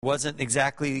Wasn't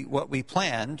exactly what we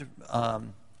planned.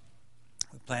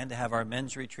 We planned to have our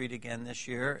men's retreat again this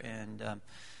year, and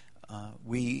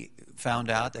we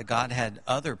found out that God had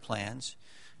other plans,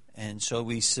 and so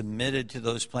we submitted to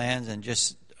those plans, and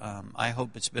just I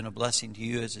hope it's been a blessing to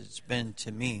you as it's been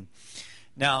to me.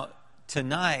 Now,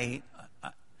 tonight,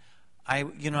 I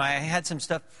had some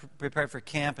stuff prepared for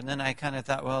camp, and then I kind of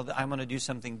thought, well, I'm going to do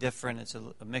something different. It's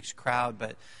a mixed crowd,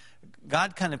 but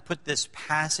God kind of put this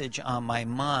passage on my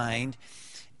mind,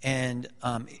 and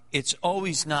it's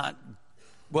always not.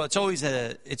 Well,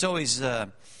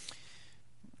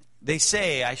 they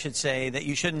say, I should say, that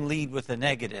you shouldn't lead with a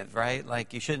negative, right?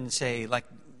 Like you shouldn't say,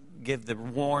 give the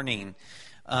warning.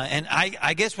 And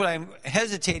I guess what I'm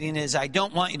hesitating is I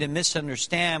don't want you to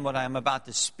misunderstand what I'm about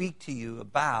to speak to you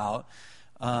about.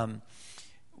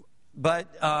 But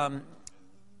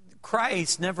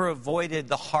Christ never avoided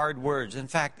the hard words. In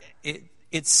fact,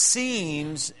 it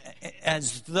seems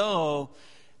as though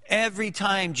every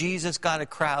time Jesus got a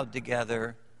crowd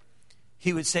together,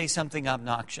 he would say something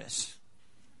obnoxious.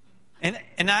 And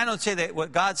I don't say that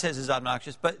what God says is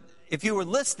obnoxious, but if you were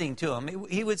listening to him,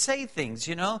 he would say things,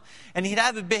 And he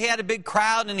had a big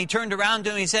crowd, and he turned around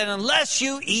to him and he said, "Unless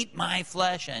you eat my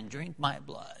flesh and drink my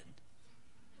blood."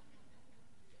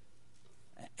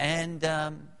 And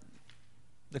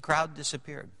the crowd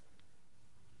disappeared.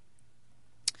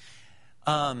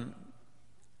 Now,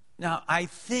 I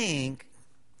think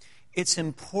it's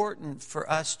important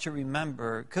for us to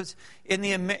remember, because in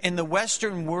the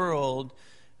Western world,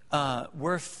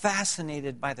 we're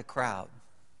fascinated by the crowd.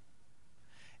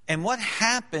 And what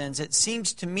happens, it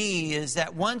seems to me, is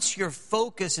that once your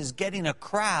focus is getting a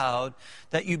crowd,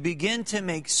 that you begin to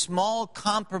make small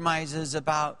compromises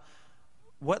about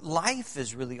what life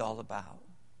is really all about.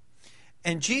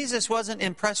 And Jesus wasn't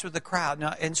impressed with the crowd.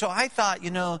 Now, and so I thought,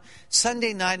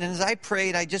 Sunday night, and as I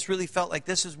prayed, I just really felt like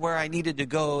this is where I needed to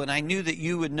go. And I knew that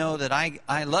you would know that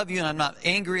I love you and I'm not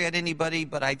angry at anybody,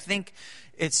 but I think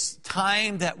it's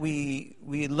time that we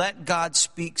let God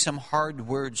speak some hard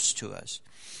words to us.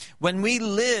 When we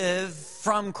live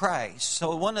from Christ,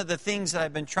 so one of the things that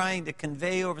I've been trying to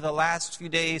convey over the last few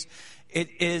days, it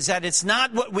is that it's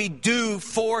not what we do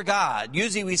for God.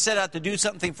 Usually we set out to do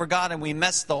something for God and we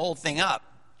mess the whole thing up.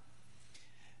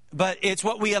 But it's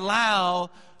what we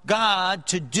allow God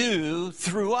to do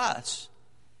through us.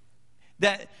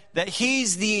 That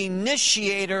He's the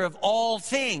initiator of all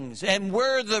things, and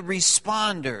we're the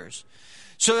responders.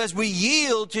 So as we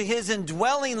yield to His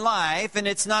indwelling life, and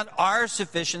it's not our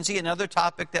sufficiency, another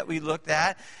topic that we looked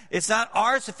at, it's not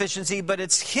our sufficiency, but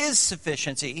it's His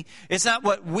sufficiency. It's not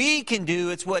what we can do,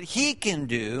 it's what He can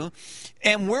do.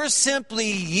 And we're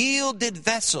simply yielded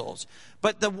vessels.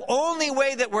 But the only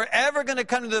way that we're ever going to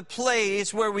come to the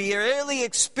place where we really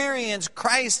experience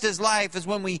Christ as life is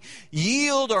when we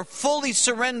yield or fully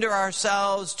surrender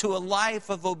ourselves to a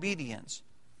life of obedience.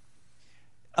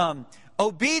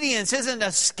 Obedience isn't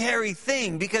a scary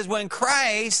thing, because when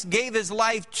Christ gave His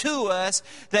life to us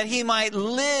that He might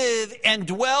live and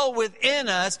dwell within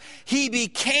us, He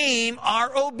became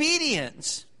our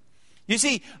obedience. You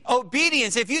see,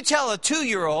 obedience, if you tell a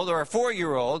 2-year-old or a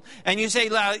 4-year-old and you say,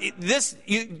 "This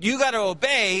you got to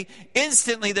obey,"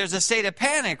 instantly there's a state of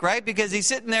panic, right? Because he's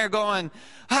sitting there going,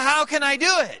 "How can I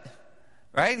do it?"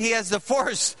 Right? He has the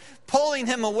force pulling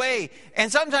him away. And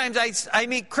sometimes I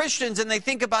meet Christians and they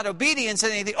think about obedience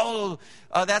and they think,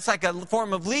 that's like a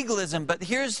form of legalism. But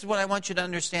here's what I want you to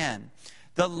understand.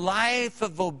 The life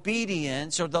of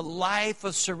obedience, or the life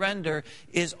of surrender,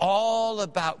 is all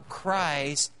about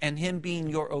Christ and Him being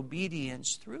your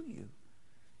obedience through you.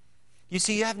 You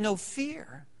see, you have no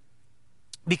fear.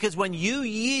 Because when you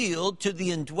yield to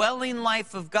the indwelling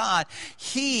life of God,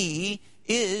 He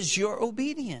is your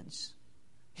obedience.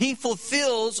 He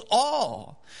fulfills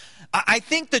all. I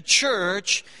think the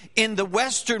church in the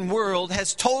Western world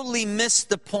has totally missed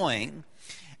the point,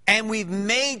 and we've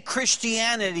made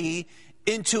Christianity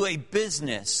into a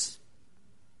business.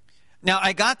 Now,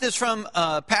 I got this from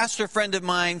a pastor friend of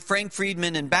mine, Frank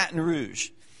Friedman, in Baton Rouge.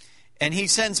 And he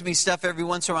sends me stuff every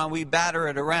once in a while. We batter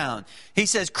it around. He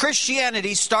says,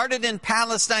 Christianity started in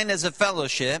Palestine as a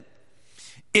fellowship.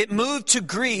 It moved to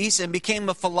Greece and became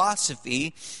a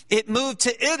philosophy. It moved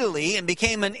to Italy and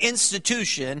became an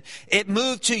institution. It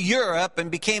moved to Europe and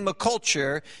became a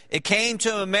culture. It came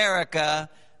to America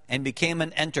and became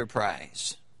an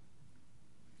enterprise.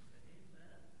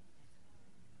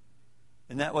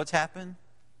 Isn't that what's happened?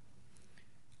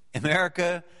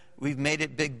 America, we've made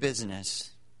it big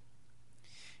business.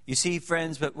 You see,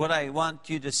 friends, but what I want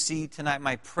you to see tonight,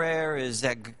 my prayer is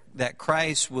that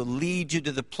Christ will lead you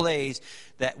to the place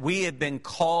that we have been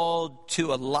called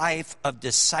to a life of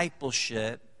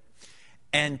discipleship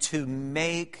and to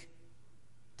make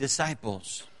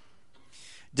disciples.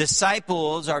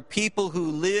 Disciples are people who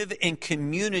live in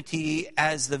community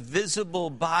as the visible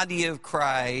body of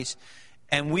Christ,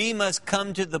 and we must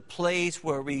come to the place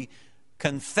where we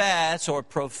confess or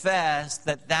profess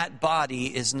that that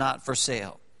body is not for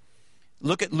sale.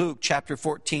 Look at Luke chapter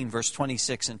 14, verse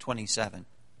 26 and 27.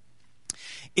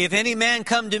 If any man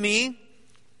come to me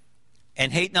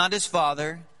and hate not his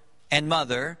father and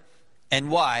mother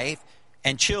and wife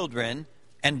and children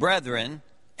and brethren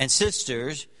and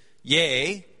sisters,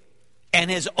 yea,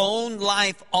 and his own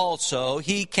life also,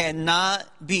 he cannot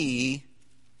be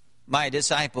my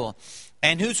disciple.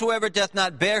 And whosoever doth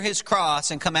not bear his cross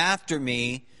and come after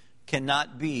me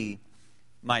cannot be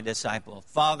my disciple.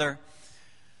 Father,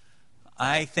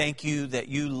 I thank you that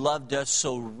you loved us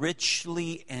so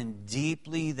richly and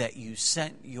deeply that you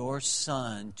sent your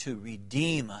Son to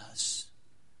redeem us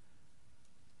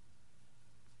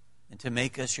and to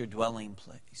make us your dwelling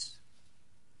place.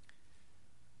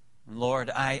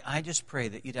 Lord, I just pray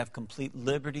that you'd have complete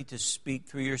liberty to speak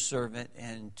through your servant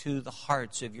and to the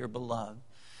hearts of your beloved.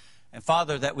 And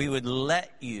Father, that we would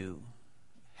let you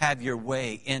have your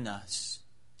way in us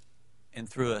and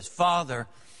through us. Father,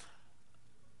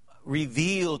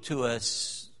 reveal to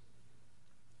us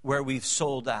where we've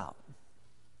sold out.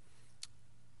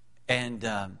 And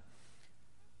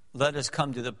let us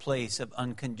come to the place of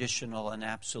unconditional and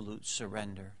absolute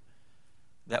surrender,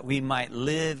 that we might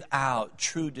live out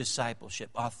true discipleship,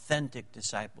 authentic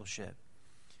discipleship.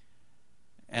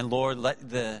 And Lord, let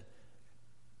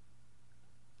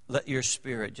your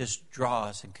Spirit just draw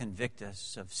us and convict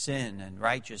us of sin and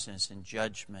righteousness and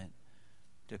judgment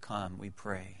to come, we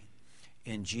pray.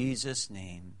 In Jesus'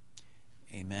 name,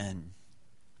 amen.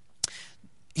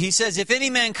 He says, if any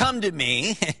man come to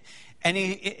me, and an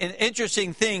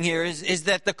interesting thing here is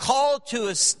that the call to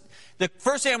us, the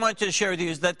first thing I want to share with you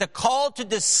is that the call to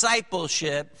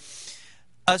discipleship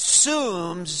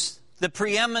assumes the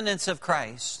preeminence of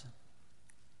Christ.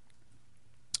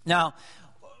 Now,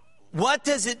 what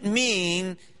does it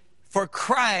mean for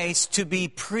Christ to be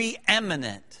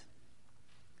preeminent?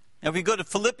 Now, if we go to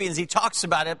Philippians, he talks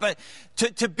about it, but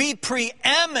to be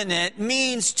preeminent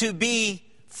means to be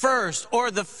first, or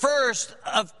the first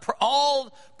of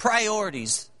all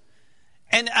priorities.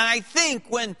 And I think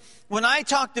when I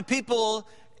talk to people,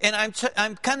 and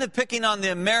I'm kind of picking on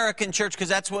the American church because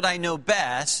that's what I know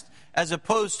best, as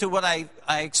opposed to what I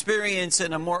experience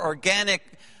in a more organic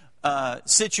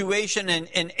situation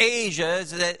in Asia,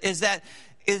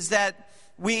 is that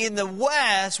we in the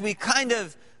West, we kind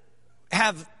of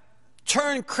have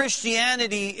turned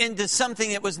Christianity into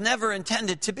something it was never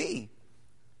intended to be.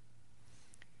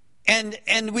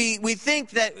 And we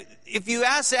think that if you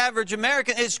ask the average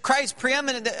American, is Christ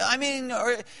preeminent? I mean,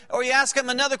 or you ask them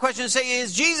another question and say,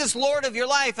 is Jesus Lord of your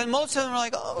life? And most of them are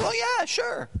like, oh, well, yeah,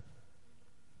 sure.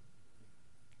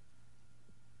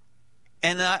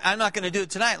 And I'm not going to do it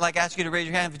tonight, like ask you to raise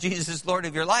your hand if Jesus is Lord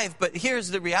of your life. But here's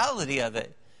the reality of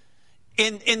it.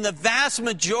 In the vast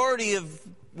majority of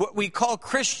what we call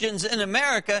Christians in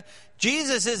America,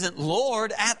 Jesus isn't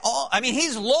Lord at all. I mean,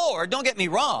 he's Lord, don't get me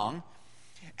wrong.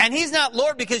 And he's not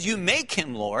Lord because you make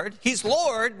him Lord. He's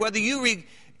Lord whether you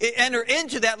enter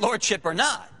into that lordship or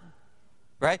not.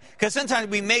 Right? Because sometimes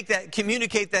we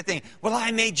communicate that thing. Well,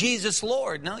 I made Jesus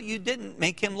Lord. No, you didn't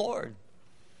make him Lord.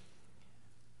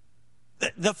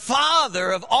 The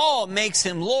Father of all makes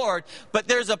him Lord, but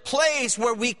there's a place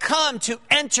where we come to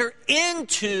enter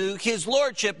into his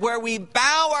lordship, where we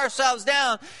bow ourselves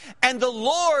down, and the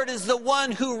Lord is the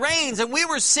one who reigns. And we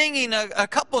were singing a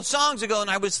couple of songs ago, and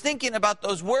I was thinking about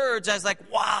those words. I was like,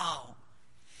 wow.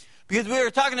 Because we were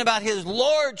talking about his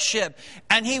lordship,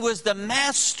 and he was the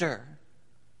master.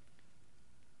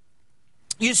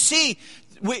 You see,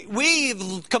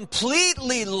 we've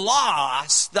completely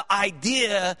lost the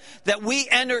idea that we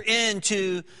enter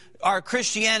into our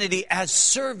Christianity as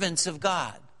servants of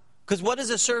God. Because what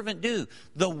does a servant do?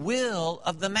 The will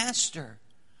of the master.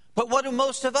 But what do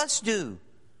most of us do?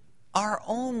 Our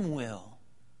own will.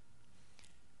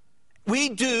 We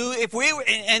do, if we were,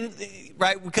 and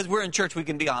right, because we're in church, we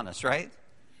can be honest, right?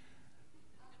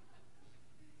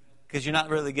 Because you're not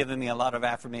really giving me a lot of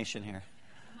affirmation here.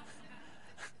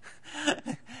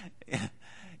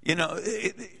 You know,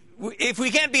 if we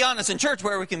can't be honest in church,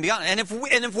 where we can be honest,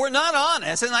 and if we're not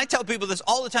honest, and I tell people this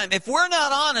all the time, if we're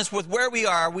not honest with where we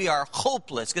are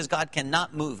hopeless, because God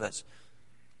cannot move us.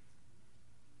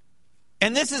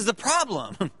 And this is the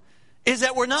problem, is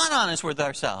that we're not honest with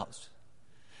ourselves.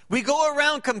 We go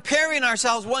around comparing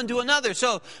ourselves one to another.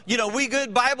 So, you know, we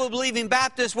good Bible-believing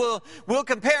Baptists will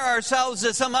compare ourselves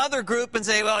to some other group and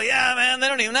say, well, yeah, man, they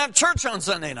don't even have church on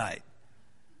Sunday night.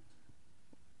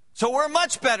 So we're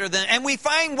much better than, and we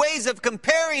find ways of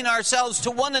comparing ourselves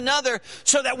to one another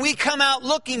so that we come out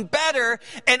looking better,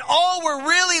 and all we're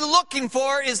really looking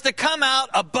for is to come out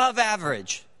above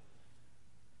average.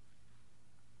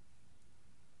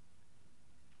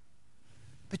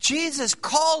 But Jesus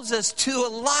calls us to a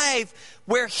life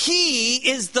where He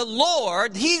is the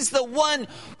Lord. He's the one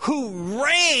who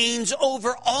reigns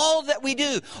over all that we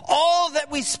do, all that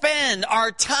we spend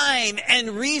our time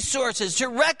and resources, to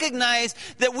recognize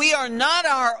that we are not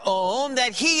our own,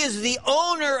 that He is the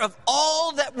owner of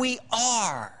all that we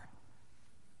are.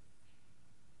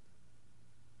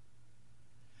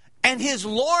 And His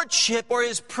lordship or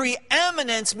His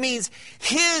preeminence means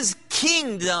His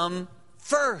kingdom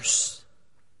first.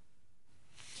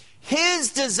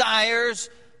 His desires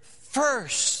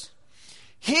first.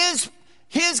 His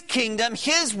kingdom,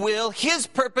 His will, His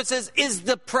purposes is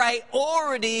the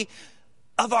priority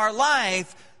of our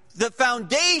life, the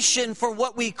foundation for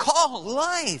what we call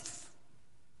life.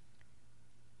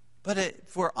 But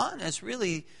if we're honest,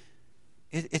 really,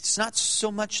 it's not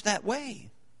so much that way.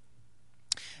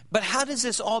 But how does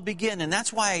this all begin? And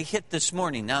that's why I hit this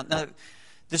morning. Now,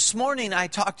 this morning I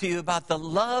talked to you about the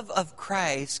love of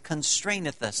Christ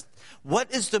constraineth us.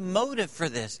 What is the motive for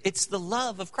this? It's the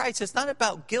love of Christ. It's not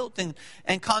about guilt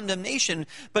and condemnation,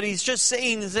 but he's just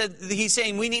saying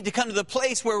that we need to come to the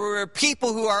place where we're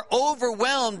people who are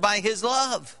overwhelmed by His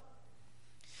love.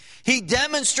 He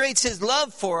demonstrates His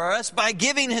love for us by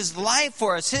giving His life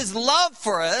for us. His love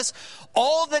for us,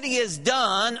 all that He has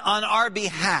done on our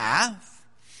behalf,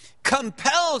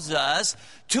 compels us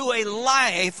to a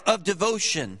life of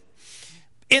devotion.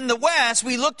 In the West,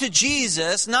 we look to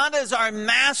Jesus not as our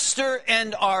Master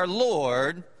and our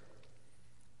Lord,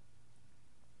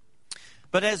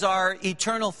 but as our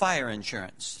eternal fire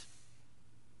insurance.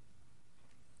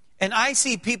 And I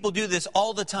see people do this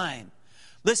all the time.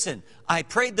 Listen, I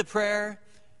prayed the prayer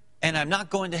and I'm not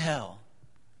going to hell,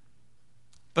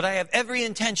 but I have every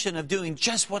intention of doing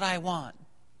just what I want.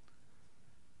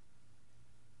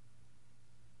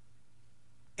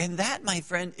 And that, my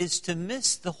friend, is to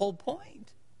miss the whole point.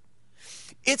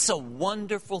 It's a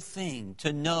wonderful thing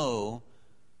to know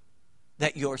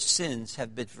that your sins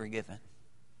have been forgiven.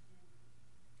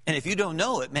 And if you don't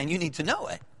know it, man, you need to know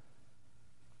it.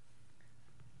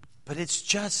 But it's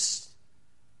just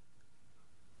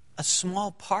a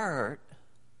small part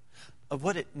of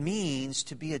what it means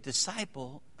to be a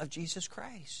disciple of Jesus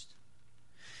Christ.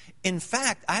 In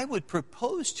fact, I would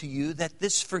propose to you that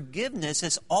this forgiveness,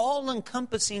 this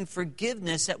all-encompassing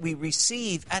forgiveness that we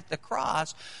receive at the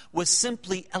cross, was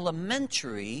simply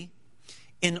elementary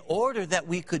in order that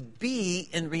we could be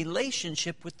in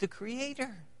relationship with the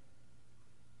Creator.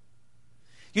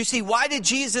 You see, why did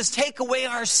Jesus take away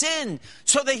our sin?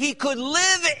 So that He could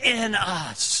live in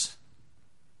us.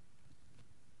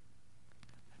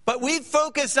 But we've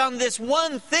focused on this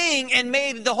one thing and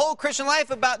made the whole Christian life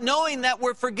about knowing that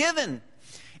we're forgiven.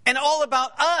 And all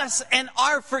about us and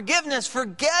our forgiveness,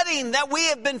 forgetting that we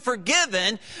have been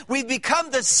forgiven. We've become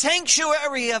the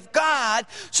sanctuary of God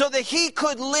so that He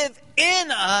could live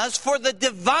in us for the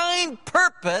divine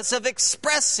purpose of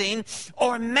expressing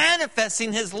or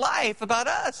manifesting His life about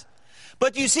us.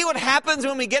 But do you see what happens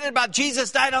when we get it about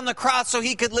Jesus died on the cross so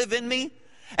He could live in me?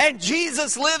 And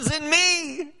Jesus lives in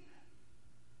me.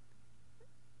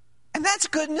 And that's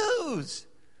good news.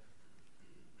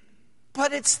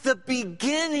 But it's the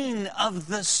beginning of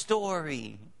the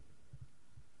story.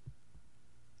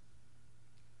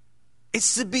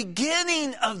 It's the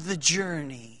beginning of the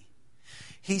journey.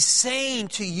 He's saying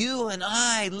to you and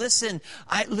I, listen,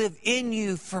 I live in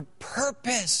you for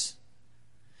purpose.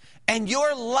 And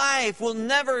your life will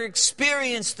never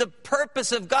experience the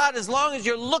purpose of God as long as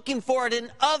you're looking for it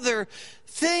in other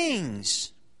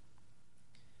things.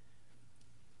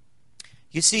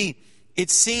 You see, it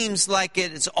seems like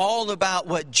it's all about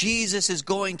what Jesus is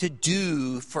going to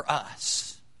do for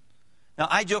us. Now,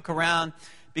 I joke around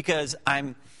because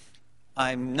I'm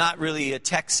not really a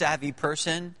tech-savvy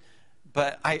person,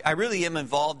 but I really am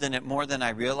involved in it more than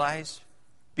I realize.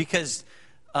 Because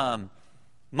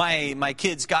my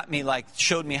kids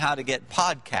showed me how to get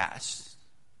podcasts.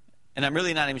 And I'm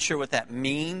really not even sure what that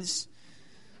means.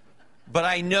 But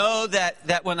I know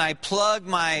that when I plug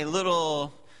my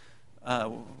little...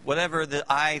 whatever the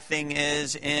eye thing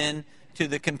is in to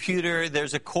the computer,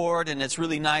 there's a cord, and it's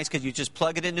really nice because you just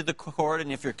plug it into the cord,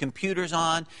 and if your computer's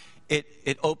on,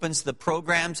 it opens the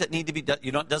programs that need to be done.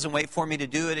 Doesn't wait for me to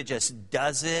do it, it just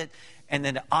does it, and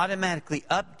then it automatically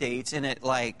updates, and it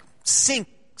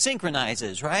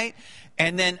synchronizes, right?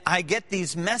 And then I get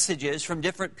these messages from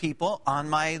different people on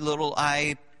my little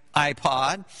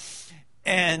iPod,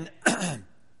 and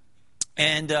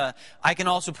And I can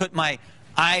also put my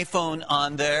iPhone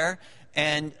on there,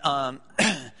 and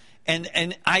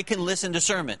and I can listen to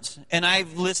sermons. And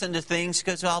I've listened to things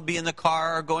because I'll be in the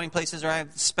car or going places, or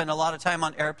I've spent a lot of time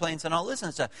on airplanes, and I'll listen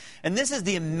to stuff. And this is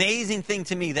the amazing thing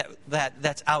to me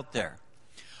that's out there.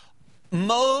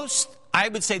 I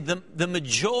would say the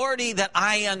majority that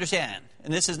I understand,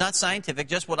 and this is not scientific,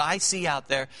 just what I see out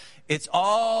there, it's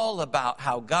all about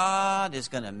how God is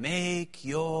going to make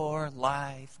your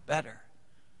life better.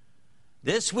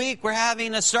 This week we're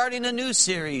starting a new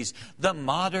series, The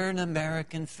Modern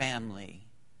American Family.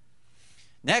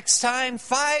 Next time,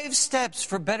 5 steps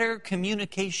for better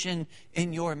communication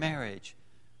in your marriage.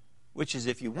 Which is,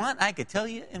 if you want, I could tell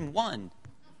you in 1.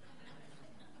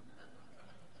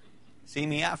 See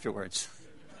me afterwards.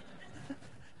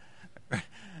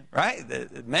 Right?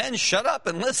 The men, shut up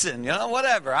and listen.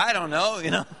 Whatever. I don't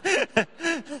know,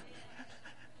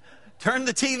 Turn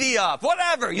the TV off.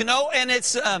 Whatever, And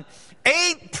it's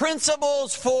 8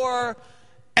 principles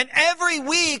and every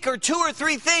week or 2 or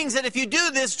 3 things that if you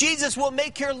do this, Jesus will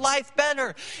make your life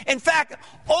better. In fact,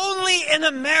 only in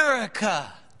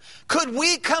America could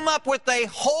we come up with a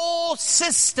whole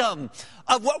system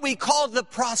of what we call the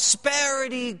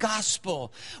prosperity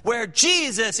gospel, where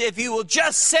Jesus, if you will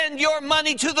just send your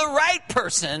money to the right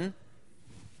person,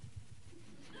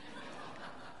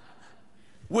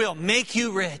 will make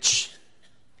you rich.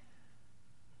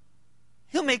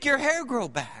 He'll make your hair grow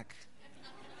back.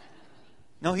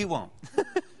 No, he won't.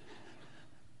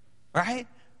 Right?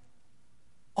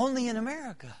 Only in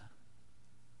America.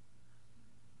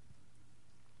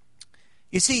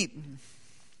 You see,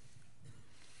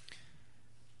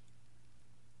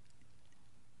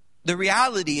 the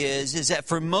reality is that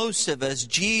for most of us,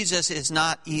 Jesus is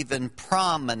not even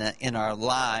prominent in our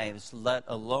lives, let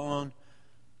alone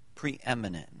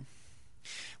preeminent.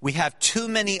 We have too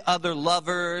many other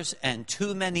lovers and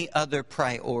too many other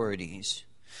priorities.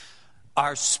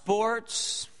 Our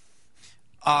sports,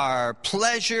 our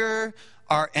pleasure,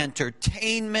 our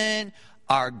entertainment,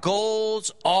 our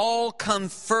goals all come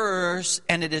first,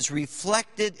 and it is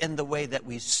reflected in the way that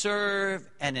we serve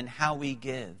and in how we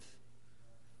give.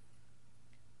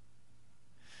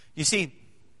 You see,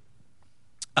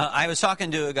 I was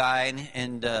talking to a guy,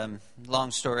 and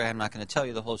long story, I'm not going to tell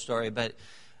you the whole story, but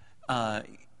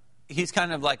he's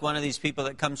kind of like one of these people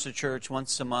that comes to church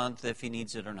once a month if he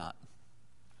needs it or not.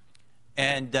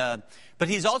 And but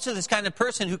he's also this kind of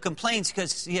person who complains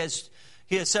because he has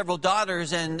several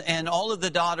daughters, and all of the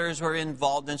daughters were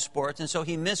involved in sports, and so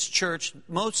he missed church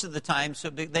most of the time so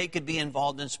they could be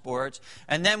involved in sports.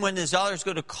 And then when his daughters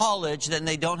go to college, then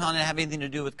they don't want to have anything to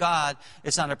do with God.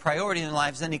 It's not a priority in their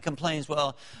lives. Then he complains,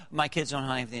 well, my kids don't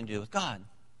have anything to do with God.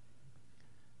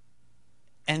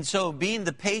 And so being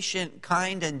the patient,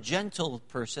 kind, and gentle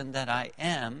person that I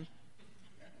am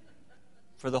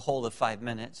for the whole of 5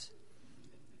 minutes,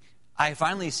 I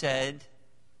finally said,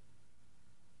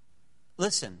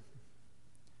 listen,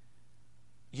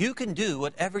 you can do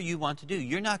whatever you want to do.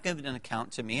 You're not giving an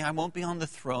account to me. I won't be on the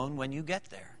throne when you get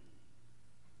there.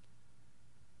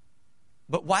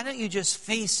 But why don't you just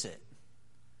face it?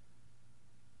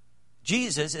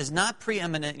 Jesus is not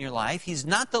preeminent in your life. He's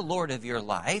not the Lord of your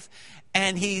life.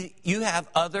 And you have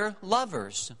other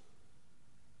lovers.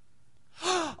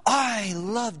 I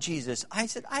love Jesus. I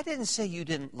said, I didn't say you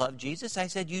didn't love Jesus. I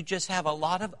said you just have a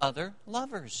lot of other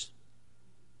lovers.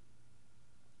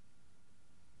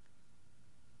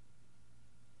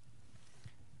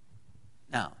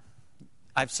 Now,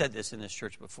 I've said this in this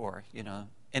church before,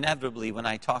 inevitably when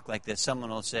I talk like this,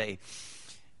 someone will say,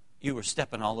 you were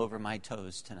stepping all over my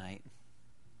toes tonight.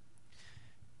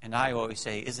 And I always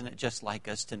say, isn't it just like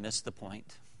us to miss the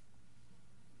point?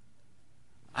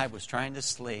 I was trying to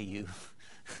slay you.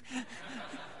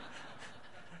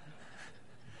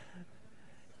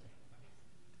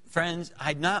 Friends,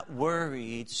 I'm not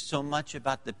worried so much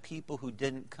about the people who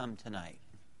didn't come tonight.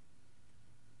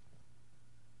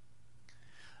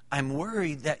 I'm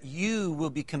worried that you will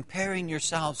be comparing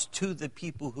yourselves to the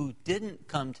people who didn't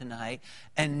come tonight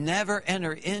and never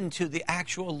enter into the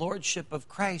actual lordship of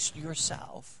Christ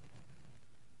yourself.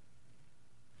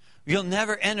 You'll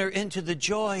never enter into the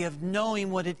joy of knowing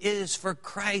what it is for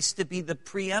Christ to be the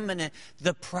preeminent,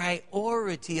 the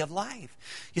priority of life.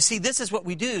 You see, this is what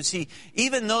we do. See,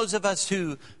 even those of us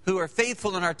who are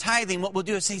faithful in our tithing, what we'll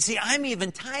do is say, see, I'm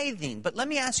even tithing. But let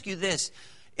me ask you this.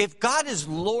 If God is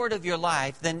Lord of your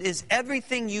life, then is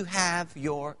everything you have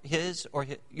yours or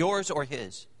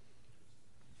his?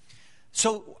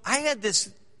 So I had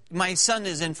this my son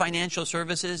is in financial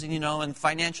services, and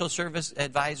financial service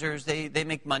advisors, they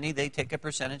make money. They take a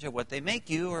percentage of what they make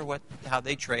you or how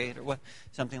they trade or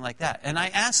something like that. And I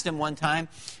asked him one time,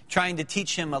 trying to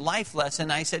teach him a life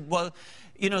lesson, I said, well,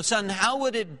 son, how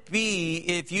would it be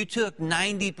if you took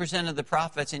 90% of the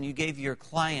profits and you gave your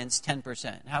clients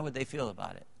 10%? How would they feel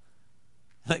about it?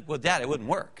 Like, well, Dad, it wouldn't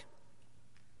work.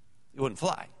 It wouldn't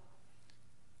fly.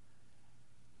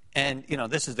 And,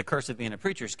 this is the curse of being a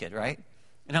preacher's kid, right?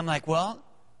 And I'm like, well,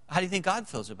 how do you think God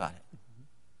feels about it?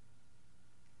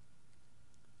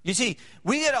 You see,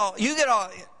 you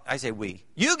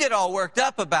get all worked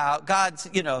up about God's,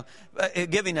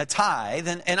 giving a tithe.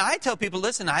 And I tell people,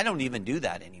 listen, I don't even do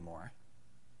that anymore.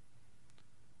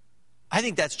 I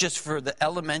think that's just for the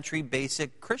elementary,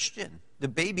 basic Christian, the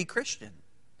baby Christian.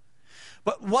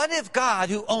 But what if God,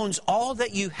 who owns all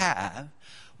that you have,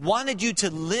 wanted you to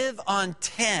live on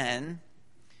 10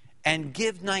 and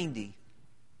give 90?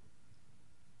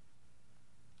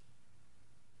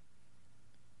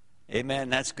 Amen.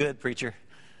 That's good, preacher.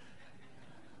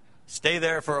 Stay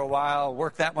there for a while.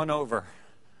 Work that one over.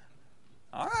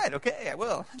 All right. Okay, I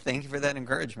will. Thank you for that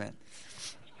encouragement.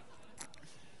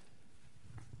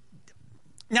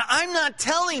 Now, I'm not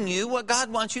telling you what God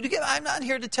wants you to give. I'm not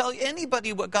here to tell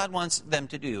anybody what God wants them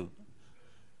to do.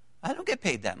 I don't get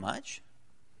paid that much.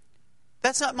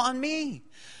 That's not on me.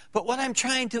 But what I'm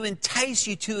trying to entice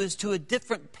you to is to a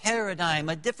different paradigm,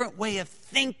 a different way of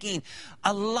thinking,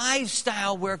 a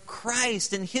lifestyle where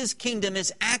Christ and His kingdom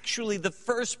is actually the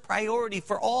first priority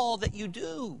for all that you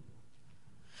do.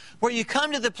 Where you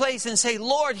come to the place and say,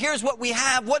 Lord, here's what we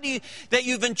have. That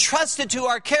you've entrusted to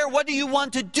our care. What do you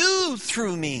want to do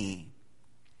through me?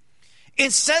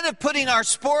 Instead of putting our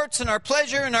sports and our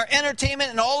pleasure and our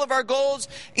entertainment and all of our goals,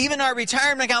 even our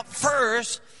retirement account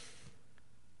first,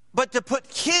 but to put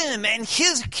Him and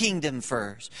His kingdom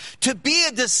first. To be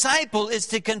a disciple is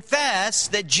to confess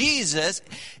that Jesus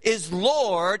is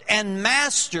Lord and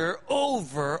Master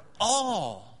over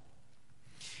all.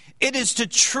 It is to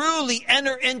truly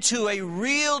enter into a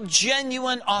real,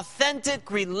 genuine, authentic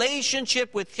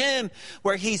relationship with Him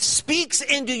where He speaks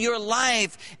into your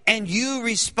life and you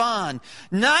respond.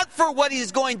 Not for what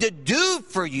He's going to do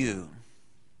for you.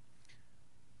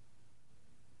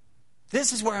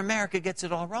 This is where America gets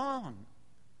it all wrong.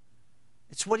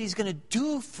 It's what He's going to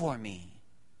do for me.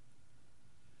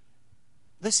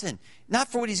 Listen, not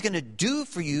for what He's going to do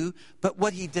for you, but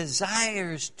what He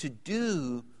desires to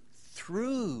do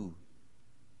through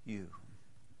you.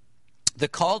 The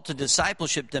call to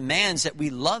discipleship demands that we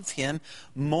love Him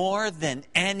more than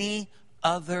any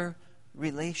other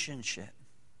relationship.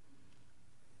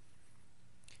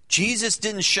 Jesus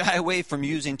didn't shy away from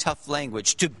using tough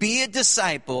language. To be a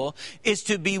disciple is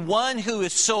to be one who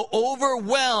is so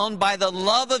overwhelmed by the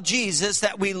love of Jesus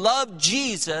that we love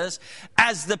Jesus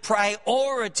as the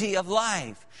priority of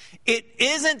life. It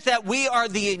isn't that we are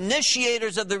the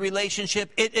initiators of the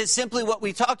relationship. It is simply what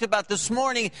we talked about this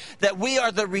morning, that we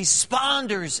are the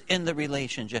responders in the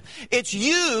relationship. It's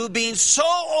you being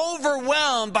so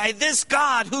overwhelmed by this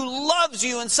God who loves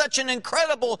you in such an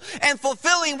incredible and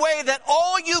fulfilling way that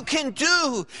all you can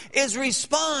do is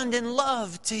respond in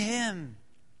love to Him.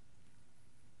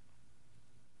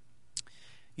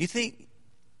 You think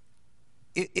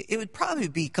it would probably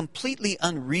be completely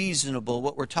unreasonable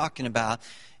what we're talking about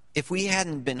if we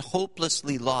hadn't been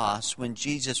hopelessly lost when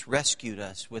Jesus rescued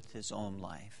us with His own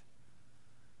life.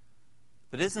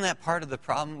 But isn't that part of the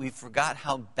problem? We forgot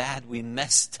how bad we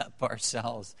messed up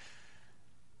ourselves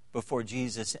before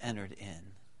Jesus entered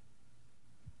in.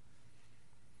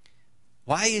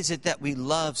 Why is it that we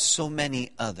love so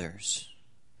many others,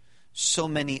 so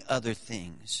many other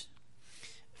things?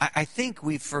 I think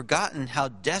we've forgotten how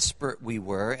desperate we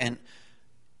were and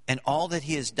all that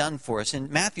He has done for us.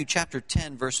 In Matthew chapter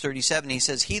 10, verse 37, He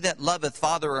says, He that loveth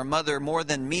father or mother more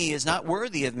than me is not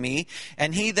worthy of me,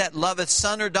 and he that loveth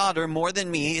son or daughter more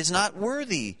than me is not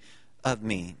worthy of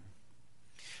me.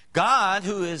 God,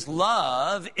 who is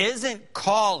love, isn't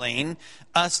calling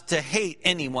us to hate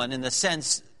anyone in the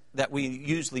sense that we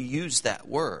usually use that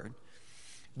word.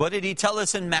 What did He tell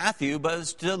us in Matthew?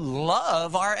 Was to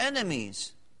love our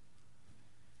enemies.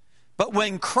 But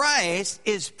when Christ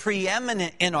is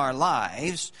preeminent in our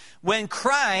lives, when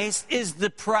Christ is the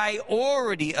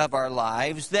priority of our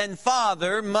lives, then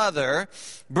father, mother,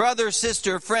 brother,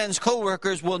 sister, friends,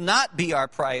 co-workers will not be our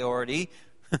priority.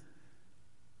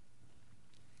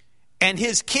 And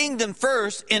His kingdom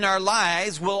first in our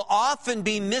lives will often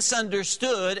be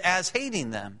misunderstood as hating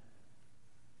them.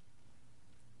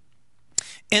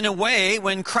 In a way,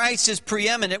 when Christ is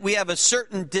preeminent, we have a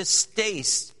certain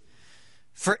distaste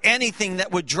for anything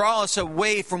that would draw us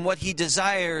away from what he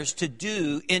desires to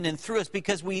do in and through us,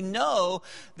 because we know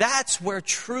that's where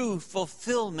true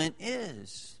fulfillment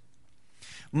is.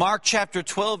 Mark chapter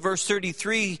 12, verse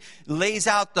 33 lays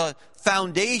out the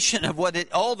foundation of what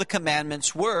all the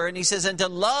commandments were. And he says, and to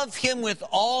love him with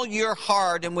all your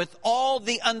heart and with all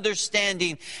the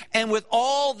understanding and with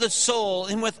all the soul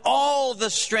and with all the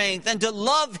strength, and to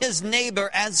love his neighbor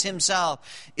as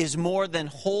himself is more than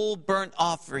whole burnt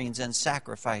offerings and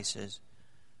sacrifices.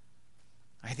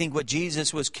 I think what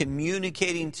Jesus was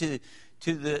communicating to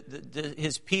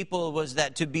his people was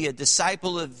that to be a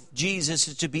disciple of Jesus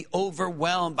is to be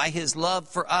overwhelmed by his love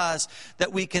for us,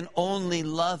 that we can only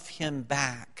love him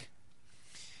back.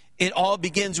 It all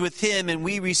begins with him, and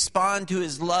we respond to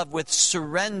his love with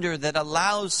surrender that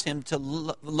allows him to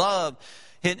love,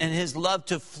 and his love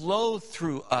to flow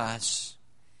through us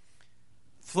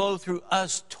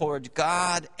toward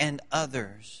God and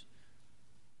others.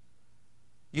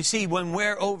 You see, when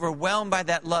we're overwhelmed by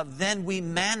that love, then we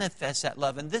manifest that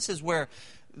love. And this is where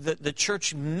the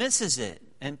church misses it.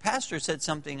 And Pastor said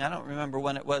something, I don't remember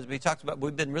when it was, but he talked about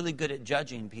we've been really good at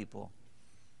judging people.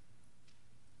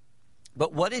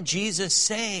 But what did Jesus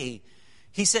say?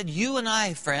 He said, you and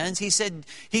I, friends, he said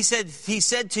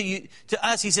to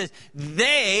us, he says,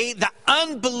 they, the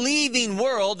unbelieving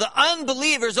world, the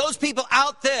unbelievers, those people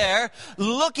out there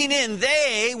looking in,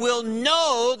 they will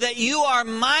know that you are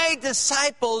my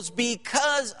disciples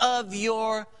because of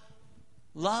your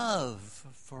love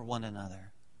for one another.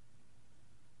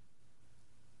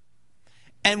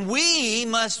 And we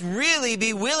must really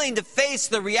be willing to face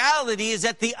the reality is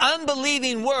that the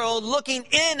unbelieving world looking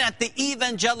in at the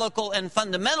evangelical and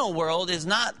fundamental world is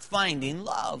not finding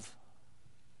love.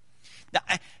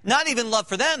 Not even love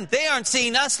for them. They aren't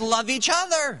seeing us love each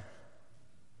other.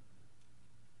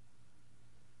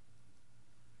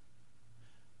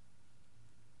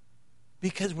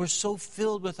 Because we're so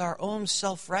filled with our own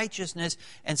self-righteousness,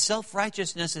 and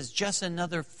self-righteousness is just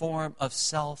another form of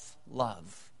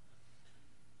self-love.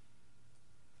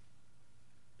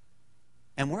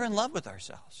 And we're in love with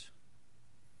ourselves.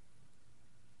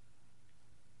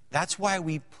 That's why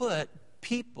we put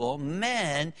people,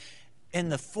 men, in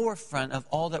the forefront of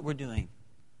all that we're doing.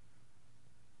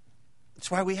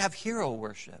 That's why we have hero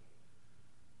worship.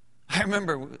 I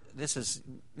remember, this is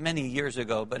many years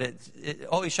ago, but it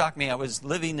always shocked me. I was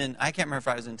living in, I can't remember if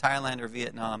I was in Thailand or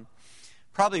Vietnam.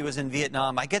 Probably was in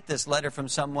Vietnam. I get this letter from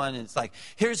someone, and it's like,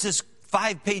 here's this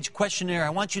 5-page questionnaire. I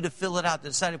want you to fill it out to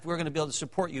decide if we're going to be able to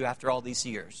support you after all these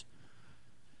years.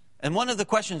 And one of the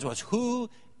questions was, who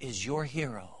is your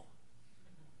hero?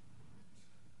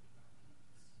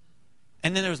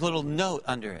 And then there was a little note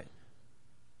under it.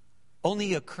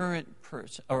 Only a current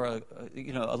person, or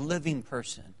a living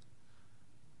person.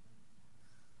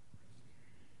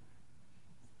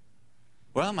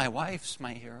 Well, my wife's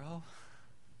my hero.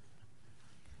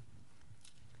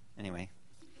 Anyway.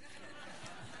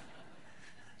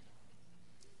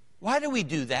 Why do we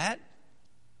do that?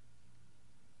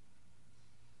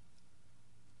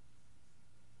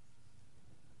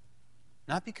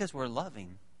 Not because we're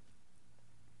loving,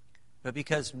 but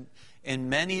because in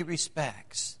many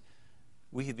respects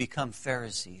we have become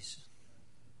Pharisees.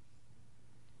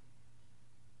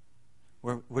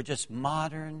 We're just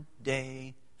modern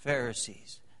day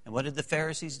Pharisees. And what did the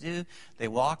Pharisees do? They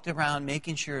walked around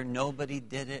making sure nobody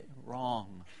did it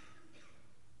wrong.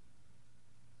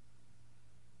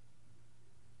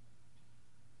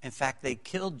 In fact, they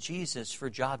killed Jesus for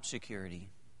job security.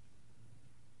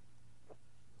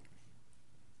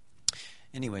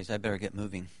 Anyways, I better get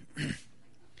moving.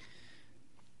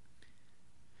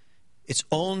 It's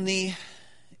only...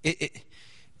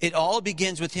 It all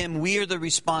begins with him. We are the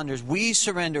responders. We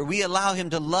surrender. We allow him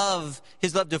to love,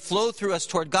 his love to flow through us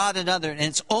toward God and other. And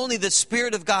it's only the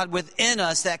Spirit of God within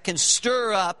us that can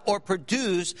stir up or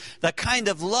produce the kind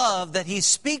of love that he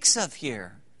speaks of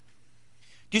here.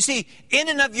 You see, in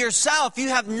and of yourself, you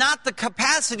have not the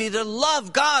capacity to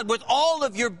love God with all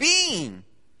of your being.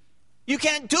 You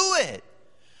can't do it.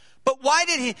 But why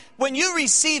did he, when you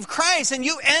receive Christ and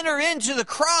you enter into the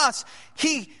cross,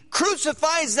 he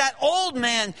crucifies that old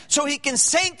man so he can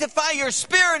sanctify your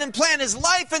spirit and plant his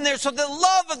life in there so the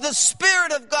love of the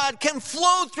Spirit of God can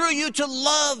flow through you to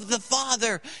love the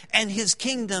Father and his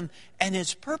kingdom and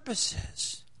his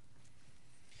purposes.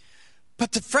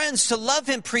 But friends, to love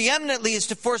him preeminently is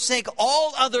to forsake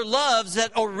all other loves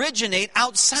that originate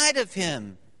outside of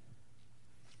him.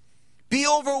 Be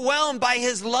overwhelmed by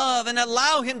his love and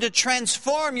allow him to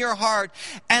transform your heart,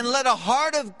 and let a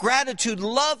heart of gratitude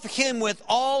love him with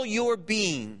all your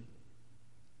being.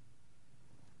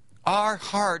 Our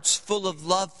hearts full of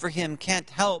love for him can't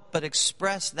help but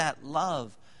express that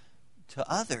love to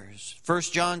others. 1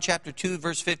 John chapter 2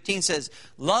 verse 15 says,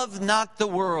 "Love not the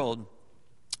world,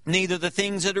 neither the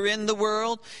things that are in the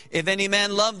world. If any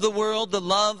man love the world, the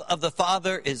love of the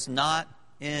Father is not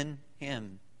in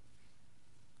him."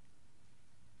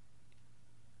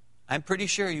 I'm pretty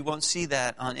sure you won't see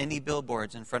that on any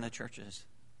billboards in front of churches.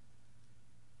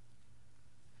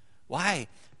 Why?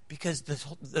 Because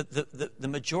the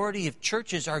majority of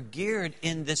churches are geared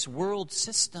in this world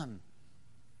system.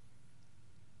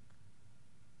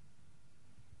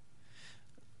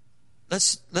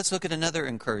 Let's look at another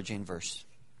encouraging verse.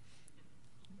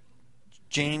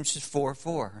 James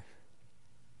 4:4.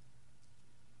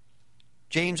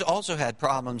 James also had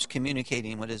problems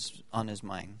communicating what is on his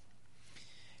mind.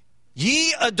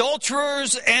 "Ye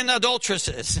adulterers and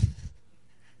adulteresses,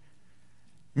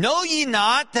 know ye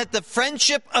not that the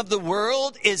friendship of the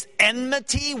world is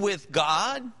enmity with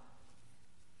God?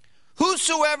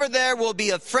 Whosoever there will be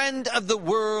a friend of the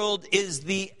world is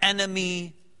the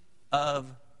enemy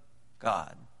of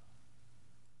God."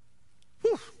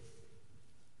 Whew.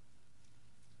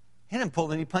 He didn't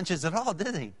pull any punches at all,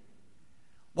 did he?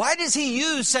 Why does he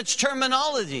use such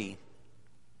terminology?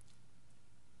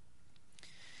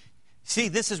 See,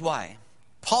 this is why.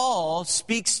 Paul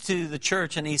speaks to the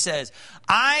church and he says,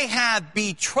 "I have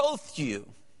betrothed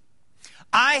you.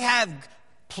 I have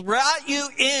brought you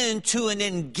into an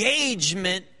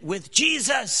engagement with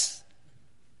Jesus."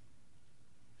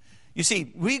 You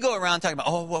see, we go around talking about,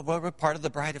 "Oh, well, we're part of the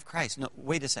bride of Christ." No,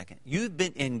 wait a second. You've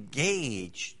been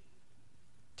engaged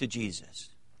to Jesus.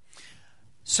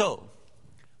 So,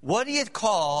 what do you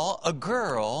call a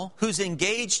girl who's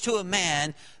engaged to a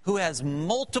man who has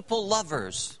multiple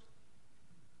lovers?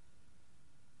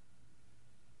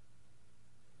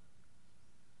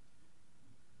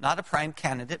 Not a prime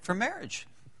candidate for marriage.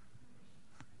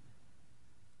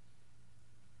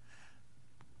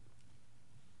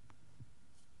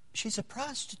 She's a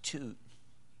prostitute.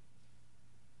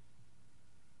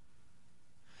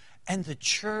 And the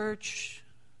church,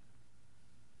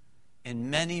 in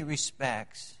many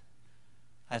respects,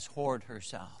 has whored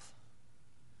herself.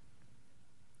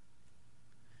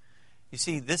 You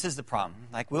see, this is the problem.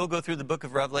 Like, we'll go through the book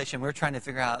of Revelation. We're trying to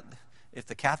figure out if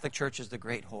the Catholic Church is the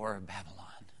great whore of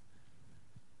Babylon.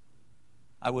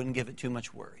 I wouldn't give it too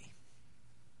much worry.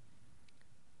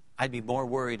 I'd be more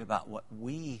worried about what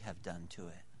we have done to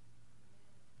it.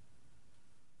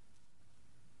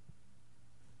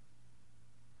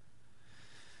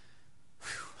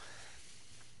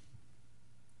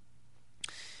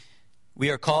 We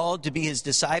are called to be his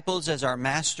disciples as our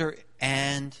master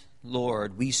and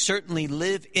Lord. We certainly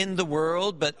live in the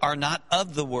world, but are not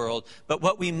of the world. But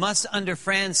what we must understand,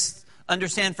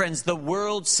 friends, the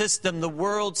world system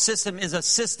is a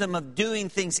system of doing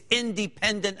things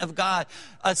independent of God.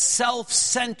 A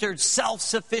self-centered,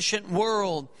 self-sufficient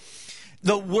world.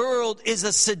 The world is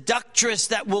a seductress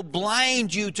that will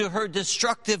blind you to her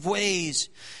destructive ways.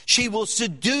 She will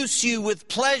seduce you with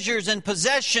pleasures and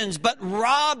possessions, but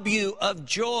rob you of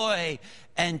joy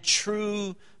and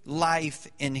true life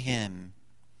in him.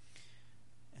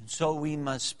 And so we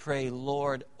must pray,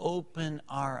 "Lord, open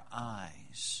our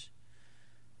eyes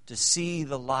to see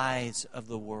the lies of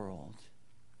the world.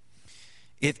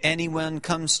 If anyone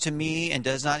comes to me and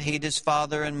does not hate his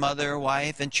father and mother,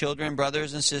 wife and children,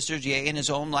 brothers and sisters, yea, in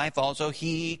his own life also,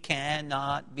 he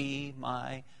cannot be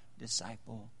my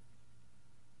disciple."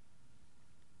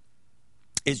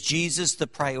 Is Jesus the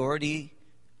priority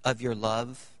of your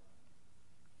love?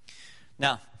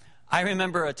 Now, I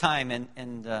remember a time,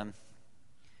 and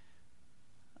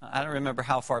I don't remember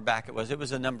how far back it was. It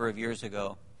was a number of years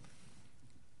ago.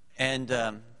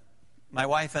 And my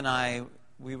wife and I,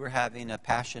 we were having a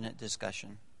passionate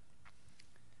discussion.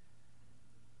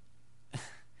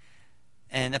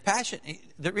 And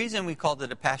the reason we called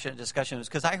it a passionate discussion was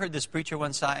because I heard this preacher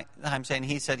one time saying,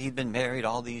 he said he'd been married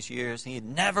all these years, and he had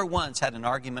never once had an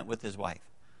argument with his wife.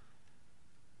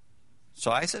 So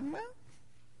I said, well,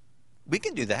 we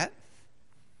can do that.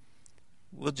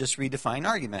 We'll just redefine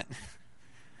argument.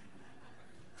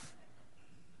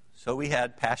 So we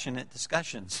had passionate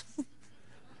discussions.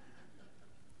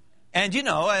 And you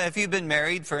know, if you've been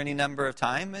married for any number of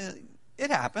time, it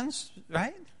happens,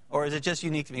 right? Or is it just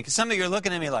unique to me? Because some of you are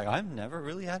looking at me like, I've never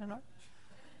really had an argument.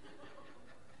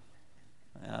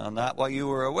 Well, not while you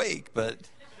were awake, but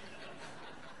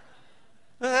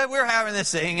we're having this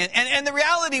thing. And the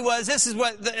reality was, this is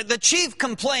what the chief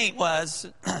complaint was,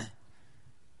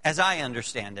 as I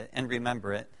understand it and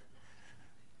remember it,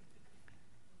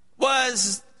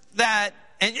 was that,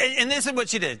 and this is what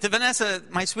she did. To Vanessa,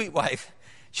 my sweet wife,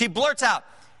 she blurts out,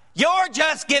 You're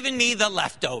just giving me the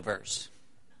leftovers.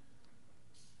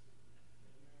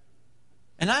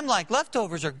 And I'm like,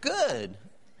 leftovers are good.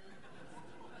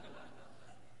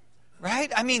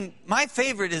 Right? I mean, my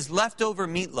favorite is leftover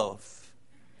meatloaf.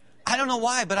 I don't know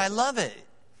why, but I love it.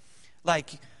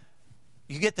 Like,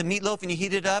 you get the meatloaf and you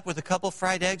heat it up with a couple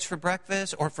fried eggs for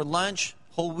breakfast or for lunch,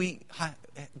 whole wheat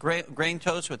grain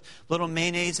toast with little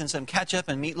mayonnaise and some ketchup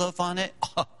and meatloaf on it.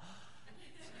 Oh.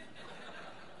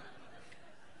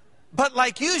 But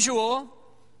like usual,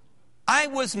 I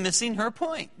was missing her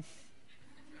point.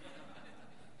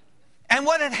 And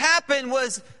what had happened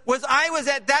was I was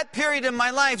at that period in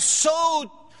my life so,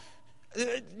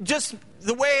 just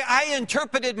the way I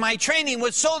interpreted my training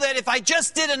was so that if I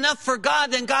just did enough for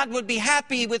God, then God would be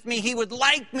happy with me. He would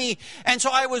like me. And so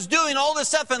I was doing all this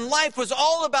stuff, and life was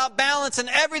all about balance, and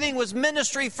everything was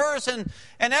ministry first, and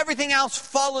everything else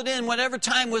followed in whatever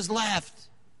time was left.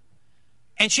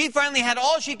 And she finally had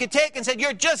all she could take and said,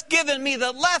 "You're just giving me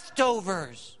the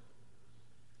leftovers."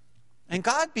 And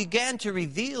God began to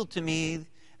reveal to me,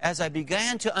 as I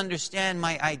began to understand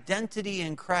my identity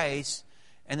in Christ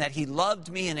and that He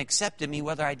loved me and accepted me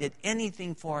whether I did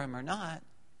anything for Him or not,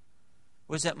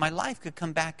 was that my life could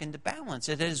come back into balance,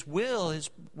 that His will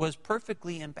was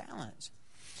perfectly in balance.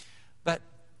 But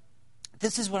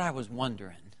this is what I was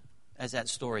wondering as that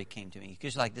story came to me.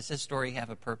 Because does this story have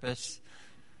a purpose?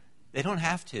 They don't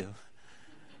have to.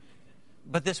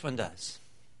 But this one does.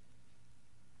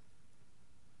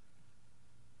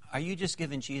 Are you just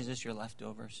giving Jesus your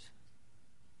leftovers?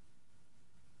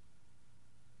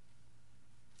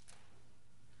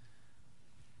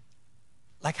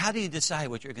 Like, how do you decide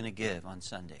what you're going to give on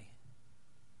Sunday?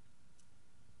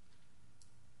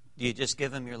 Do you just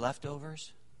give Him your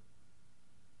leftovers?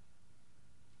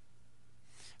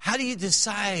 How do you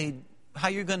decide how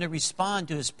you're going to respond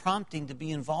to His prompting to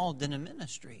be involved in a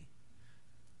ministry?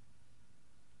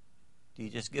 Do you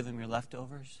just give Him your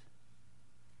leftovers?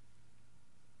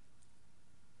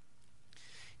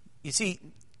 You see,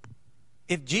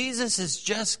 if Jesus is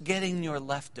just getting your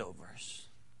leftovers,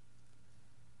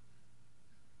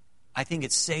 I think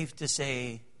it's safe to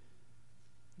say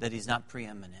that He's not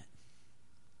preeminent.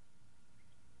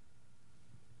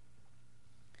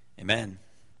 Amen.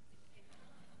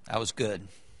 That was good.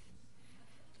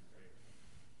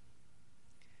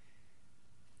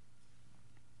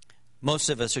 Most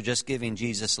of us are just giving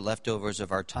Jesus the leftovers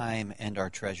of our time and our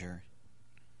treasure.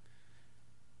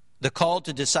 The call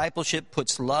to discipleship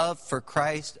puts love for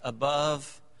Christ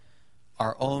above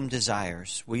our own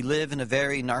desires. We live in a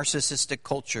very narcissistic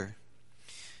culture.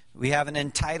 We have an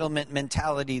entitlement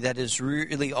mentality that is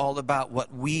really all about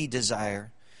what we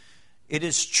desire. It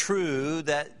is true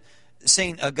that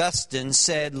St. Augustine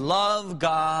said, "Love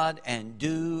God and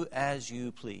do as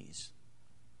you please."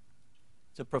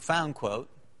 It's a profound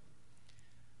quote.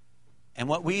 And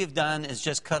what we have done is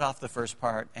just cut off the first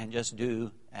part and just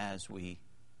do as we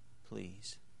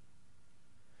please.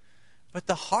 But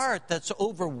the heart that's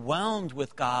overwhelmed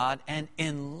with God and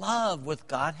in love with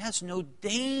God has no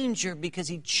danger because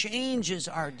He changes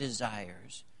our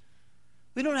desires.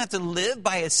 We don't have to live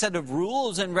by a set of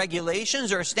rules and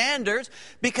regulations or standards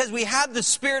because we have the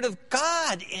Spirit of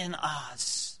God in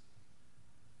us.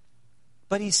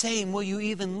 But He's saying, will you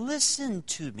even listen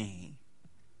to me?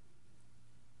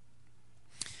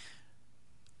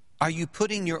 Are you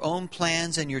putting your own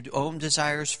plans and your own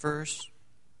desires first?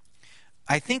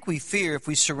 I think we fear if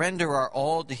we surrender our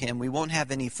all to Him, we won't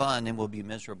have any fun and we'll be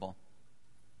miserable.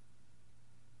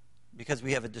 Because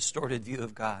we have a distorted view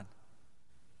of God.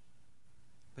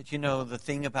 But you know, the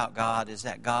thing about God is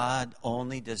that God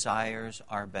only desires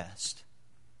our best.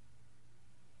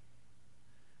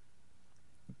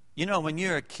 You know, when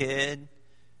you're a kid,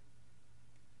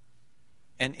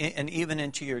 and even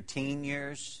into your teen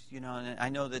years, you know, and I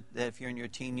know that if you're in your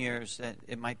teen years, that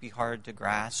it might be hard to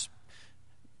grasp.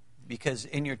 Because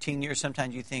in your teen years,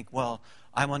 sometimes you think, well,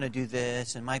 I want to do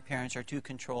this, and my parents are too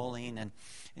controlling, and,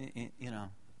 you know.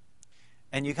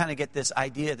 And you kind of get this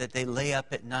idea that they lay up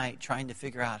at night trying to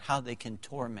figure out how they can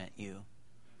torment you.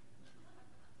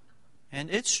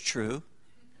 And it's true.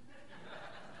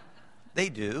 They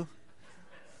do.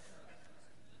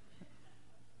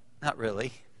 Not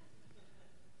really.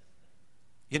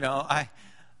 You know,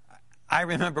 I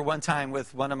remember one time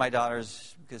with one of my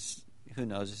daughters, because who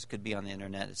knows, this could be on the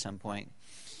internet at some point.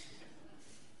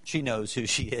 She knows who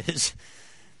she is.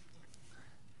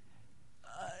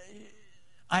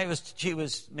 She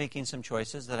was making some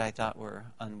choices that I thought were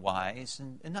unwise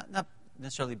and not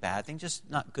necessarily bad things, just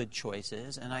not good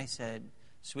choices. And I said,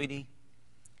 "Sweetie,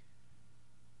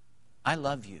 I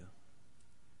love you.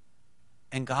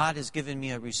 And God has given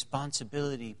me a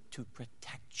responsibility to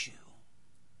protect you.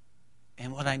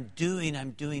 And what I'm doing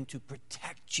to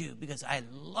protect you because I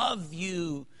love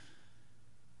you.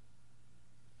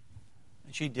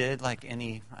 And she did like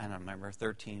any, I don't remember,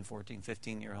 13, 14,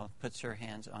 15-year-old, puts her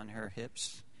hands on her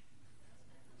hips.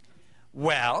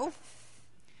 Well,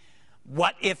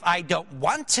 what if I don't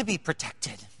want to be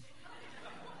protected?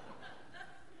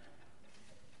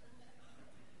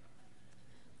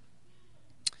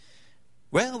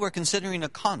 Well, we're considering a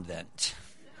convent.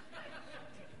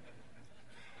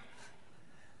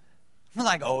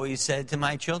 Like I always said to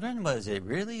my children, was it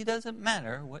really doesn't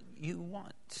matter what you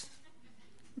want.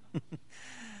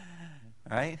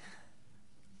 Right?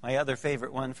 My other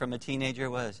favorite one from a teenager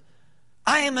was,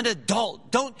 I am an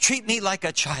adult. Don't treat me like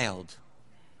a child.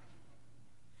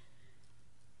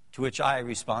 To which I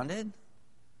responded,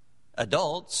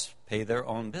 adults pay their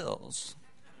own bills.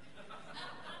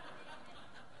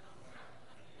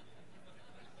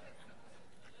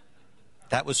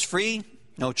 That was free,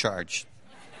 no charge.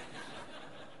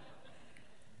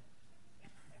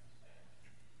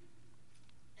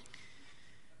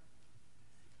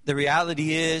 The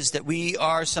reality is that we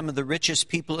are some of the richest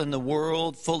people in the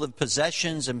world, full of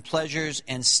possessions and pleasures,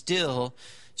 and still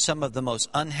some of the most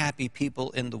unhappy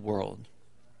people in the world.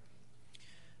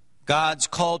 God's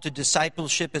call to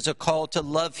discipleship is a call to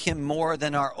love Him more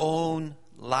than our own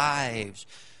lives.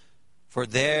 For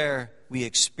there we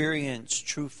experience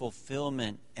true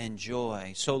fulfillment and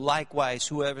joy. So likewise,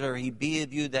 whoever he be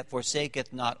of you that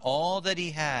forsaketh not all that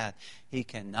he hath, he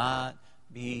cannot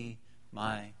be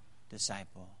my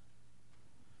disciple.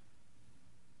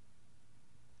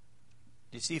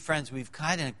 You see, friends, we've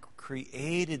kind of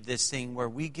created this thing where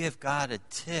we give God a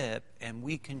tip and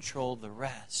we control the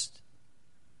rest.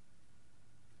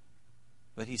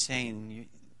 But He's saying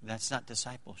that's not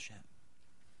discipleship.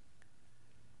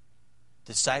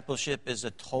 Discipleship is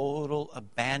a total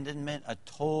abandonment, a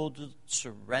total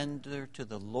surrender to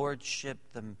the Lordship,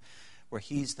 where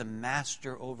He's the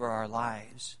master over our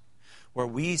lives, where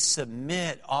we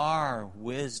submit our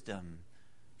wisdom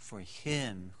for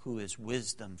Him who is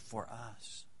wisdom for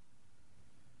us.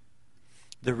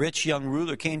 The rich young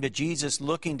ruler came to Jesus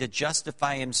looking to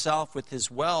justify himself with his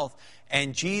wealth,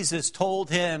 and Jesus told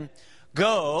him,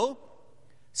 "Go,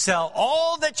 sell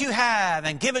all that you have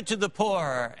and give it to the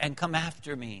poor and come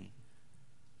after me."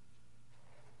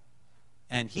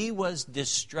 And he was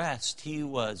distressed. He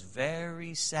was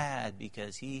very sad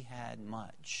because he had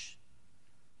much.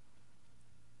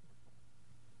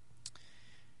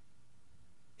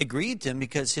 It grieved him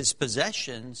because his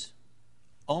possessions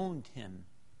owned him.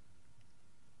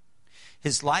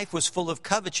 His life was full of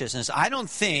covetousness. I don't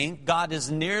think God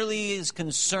is nearly as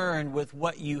concerned with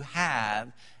what you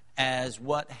have as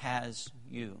what has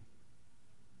you.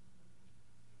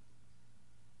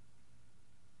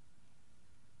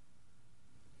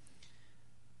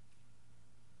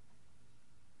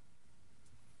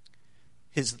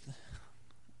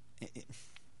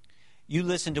 You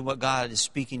listen to what God is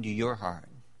speaking to your heart.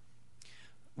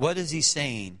 What is He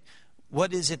saying?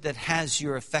 What is it that has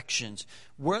your affections?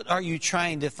 What are you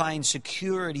trying to find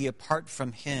security apart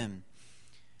from Him?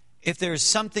 If there's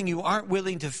something you aren't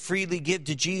willing to freely give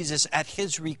to Jesus at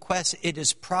His request, it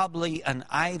is probably an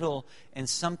idol and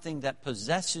something that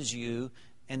possesses you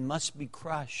and must be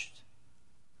crushed.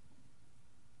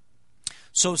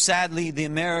 So sadly, the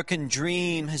American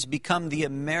dream has become the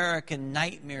American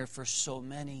nightmare for so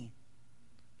many.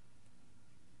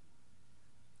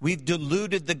 We've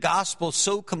diluted the gospel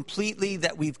so completely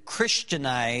that we've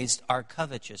Christianized our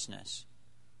covetousness.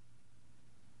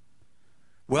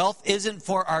 Wealth isn't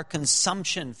for our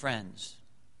consumption, friends,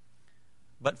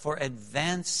 but for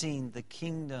advancing the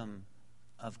kingdom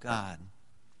of God.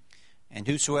 And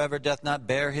whosoever doth not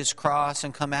bear his cross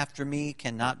and come after me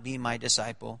cannot be my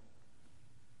disciple.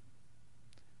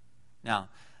 Now,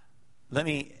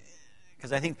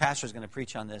 because I think Pastor's going to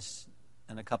preach on this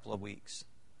in a couple of weeks.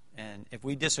 And if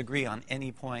we disagree on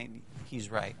any point, he's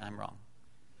right, I'm wrong.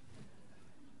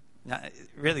 Now,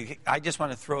 really, I just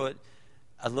want to throw it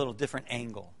a little different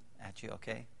angle at you,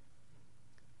 okay?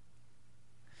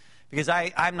 Because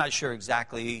I'm not sure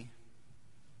exactly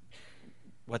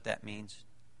what that means.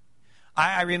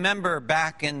 I remember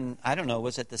back in, I don't know,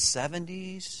 was it the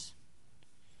 70s?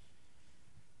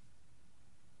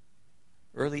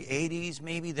 Early 80s,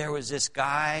 maybe, there was this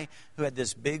guy who had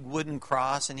this big wooden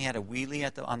cross, and he had a wheelie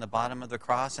on the bottom of the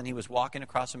cross, and he was walking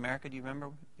across America. Do you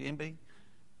remember? Anybody?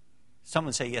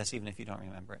 Someone say yes, even if you don't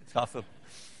remember it.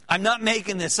 I'm not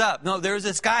making this up. No, there was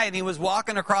this guy, and he was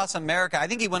walking across America. I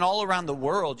think he went all around the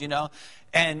world, you know,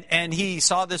 and he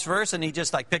saw this verse, and he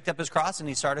just picked up his cross, and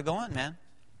he started going, man.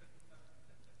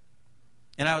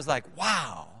 And I was like,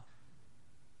 wow.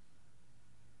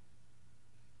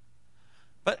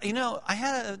 But, I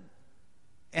had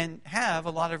and have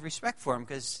a lot of respect for him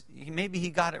because maybe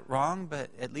he got it wrong, but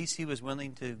at least he was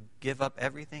willing to give up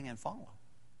everything and follow.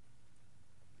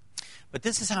 But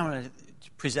this is how I'm going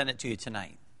to present it to you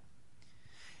tonight.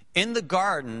 In the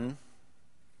garden,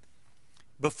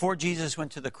 before Jesus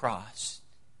went to the cross,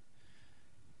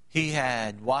 he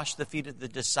had washed the feet of the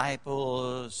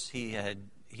disciples. He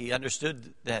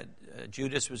understood that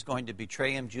Judas was going to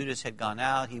betray him. Judas had gone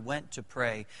out. He went to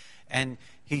pray. And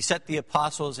he set the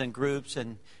apostles in groups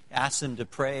and asked them to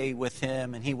pray with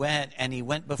him. And he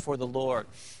went before the Lord.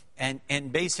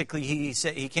 And basically he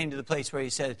came to the place where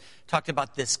he talked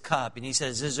about this cup. And he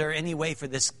says, is there any way for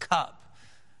this cup?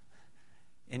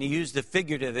 And he used the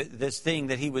figurative, this thing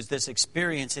that this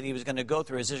experience that he was going to go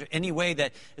through. Is there any way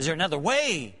is there another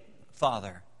way,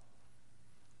 Father?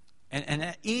 And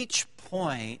at each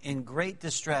point, in great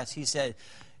distress, he said,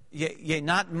 yea,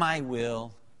 not my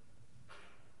will,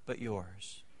 but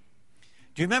yours.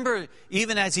 Do you remember,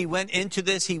 even as he went into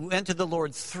this, he went to the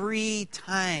Lord 3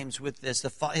 times with this,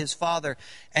 his father,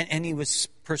 and he was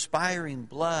perspiring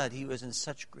blood. He was in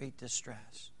such great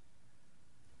distress.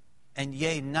 And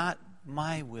yea, not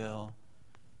my will,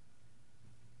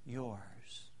 yours.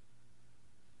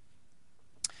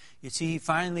 You see,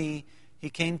 finally, he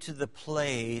came to the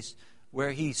place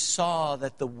where he saw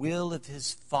that the will of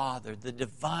his Father, the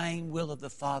divine will of the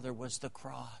Father, was the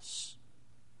cross.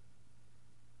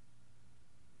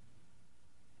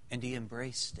 And he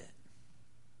embraced it.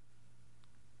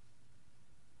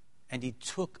 And he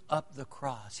took up the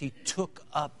cross. He took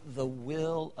up the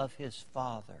will of his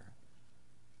Father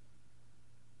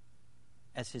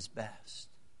as his best.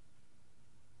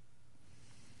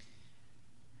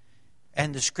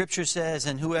 And the Scripture says,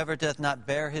 and whoever doth not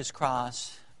bear his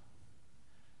cross,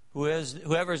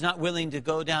 whoever is not willing to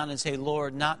go down and say,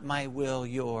 Lord, not my will,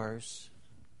 yours,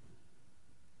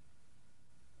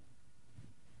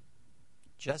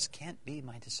 just can't be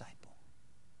my disciple.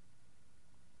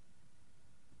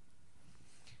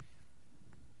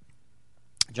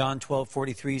 John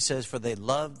 12:43 says, for they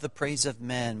love the praise of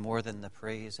men more than the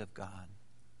praise of God.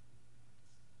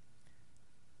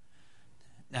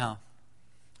 Now,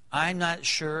 I'm not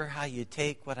sure how you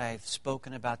take what I've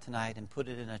spoken about tonight and put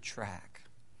it in a track.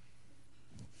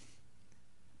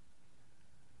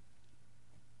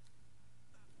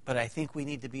 But I think we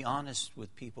need to be honest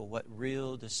with people what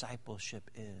real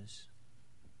discipleship is.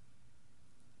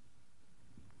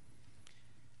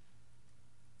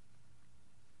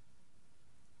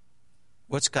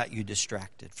 What's got you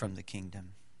distracted from the kingdom?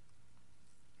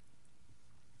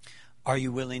 Are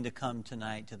you willing to come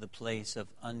tonight to the place of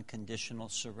unconditional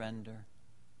surrender?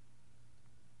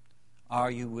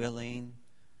 Are you willing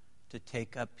to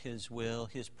take up his will,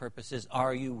 his purposes?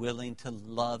 Are you willing to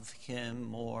love him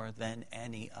more than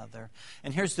any other?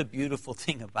 And here's the beautiful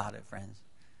thing about it, friends.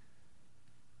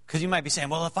 Because you might be saying,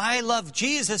 well, if I love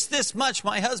Jesus this much,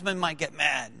 my husband might get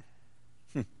mad.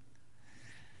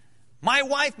 My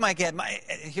wife might get mad.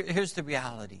 Here's the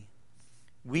reality.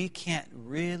 We can't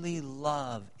really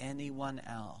love anyone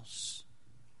else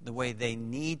the way they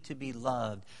need to be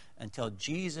loved until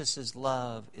Jesus'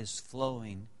 love is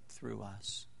flowing through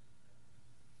us.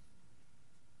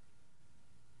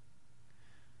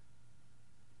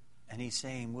 And he's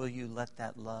saying, will you let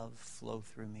that love flow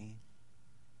through me?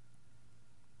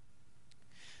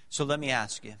 So let me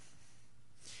ask you,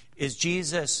 is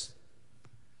Jesus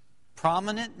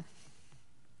prominent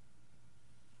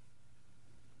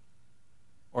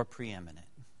or preeminent?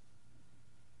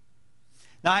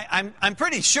 Now, I'm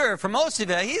pretty sure for most of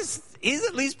you, he's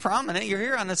at least prominent. You're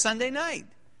here on a Sunday night.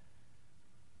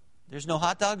 There's no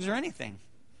hot dogs or anything.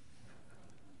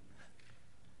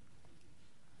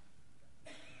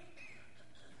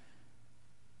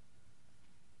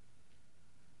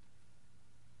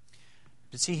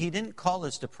 But see, he didn't call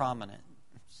us to prominence.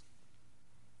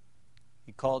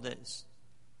 He called us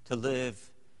to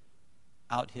live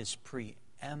out his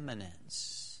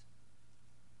preeminence.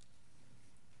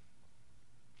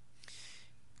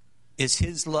 Is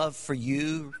his love for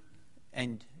you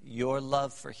and your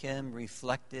love for him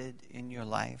reflected in your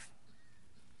life?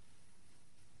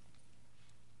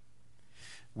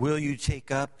 Will you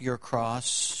take up your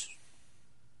cross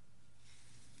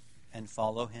and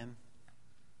follow him?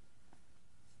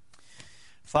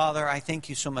 Father, I thank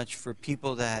you so much for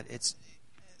people that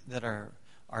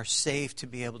are safe to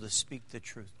be able to speak the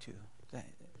truth to.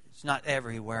 It's not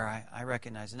everywhere, I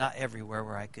recognize, not everywhere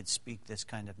where I could speak this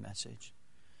kind of message.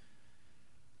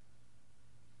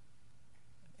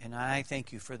 And I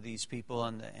thank you for these people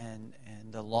and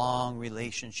the long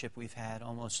relationship we've had,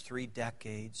 almost 3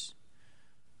 decades.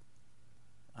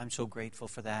 I'm so grateful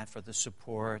for that, for the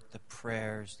support, the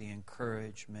prayers, the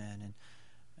encouragement.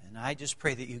 And I just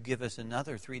pray that you give us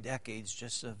another 3 decades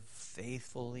just of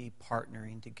faithfully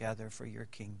partnering together for your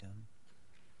kingdom.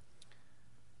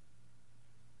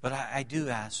 But I do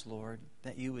ask, Lord,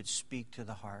 that you would speak to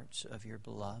the hearts of your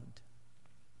beloved.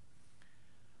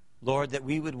 Lord, that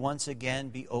we would once again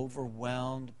be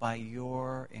overwhelmed by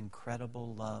your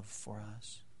incredible love for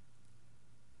us.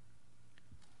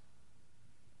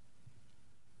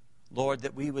 Lord,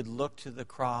 that we would look to the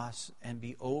cross and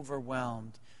be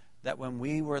overwhelmed that when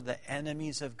we were the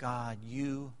enemies of God,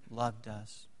 you loved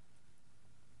us.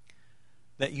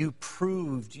 That you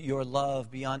proved your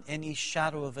love beyond any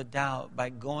shadow of a doubt by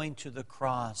going to the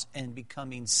cross and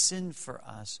becoming sin for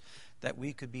us, that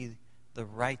we could be the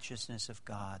righteousness of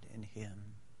God in him.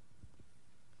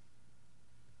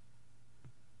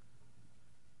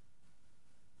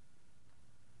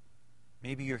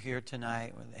 Maybe you're here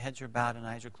tonight when the heads are bowed and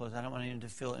eyes are closed. I don't want anyone to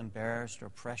feel embarrassed or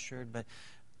pressured, but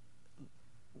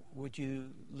would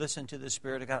you listen to the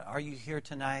Spirit of God? Are you here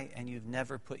tonight and you've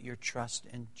never put your trust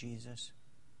in Jesus?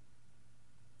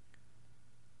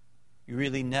 You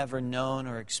really never known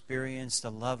or experienced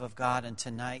the love of God, and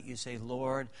tonight you say,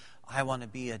 Lord, I want to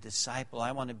be a disciple.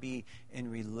 I want to be in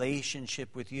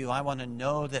relationship with you. I want to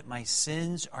know that my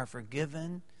sins are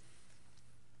forgiven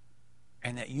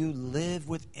and that you live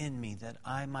within me, that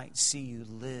I might see you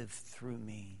live through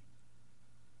me.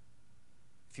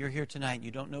 If you're here tonight and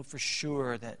you don't know for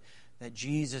sure that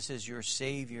Jesus is your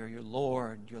Savior, your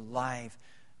Lord, your life,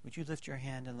 would you lift your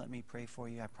hand and let me pray for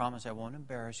you? I promise I won't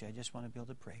embarrass you. I just want to be able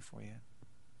to pray for you.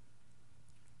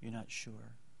 You're not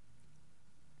sure.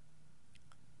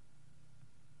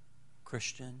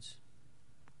 Christians,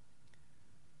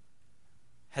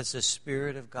 has the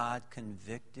Spirit of God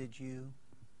convicted you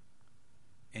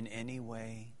in any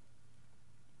way?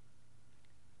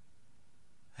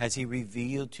 Has he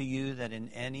revealed to you that in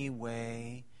any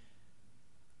way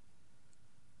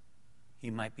he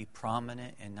might be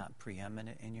prominent and not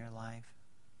preeminent in your life?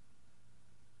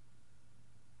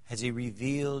 Has he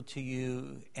revealed to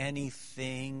you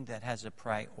anything that has a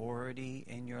priority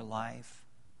in your life?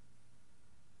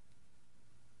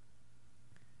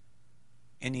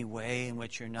 Any way in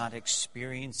which you're not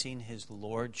experiencing his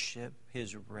lordship,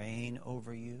 his reign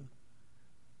over you?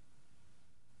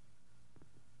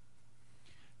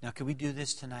 Now, can we do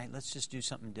this tonight? Let's just do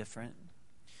something different.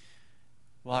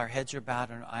 While our heads are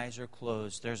bowed and our eyes are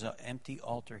closed, there's an empty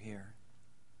altar here.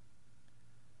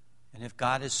 And if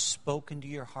God has spoken to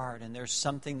your heart and there's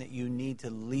something that you need to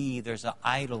leave, there's an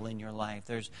idol in your life,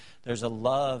 there's a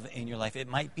love in your life. It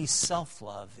might be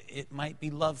self-love. It might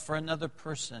be love for another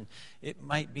person. It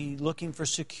might be looking for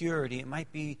security. It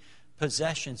might be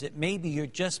possessions. It may be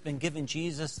you've just been giving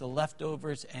Jesus the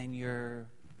leftovers and you're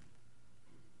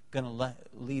going to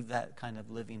leave that kind of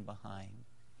living behind.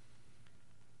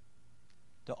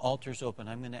 The altar's open.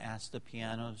 I'm going to ask the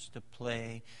pianos to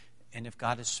play. And if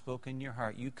God has spoken in your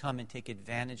heart, you come and take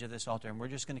advantage of this altar. And we're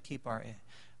just going to keep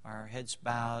our heads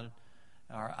bowed,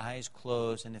 our eyes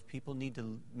closed. And if people need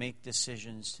to make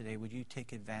decisions today, would you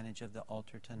take advantage of the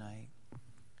altar tonight?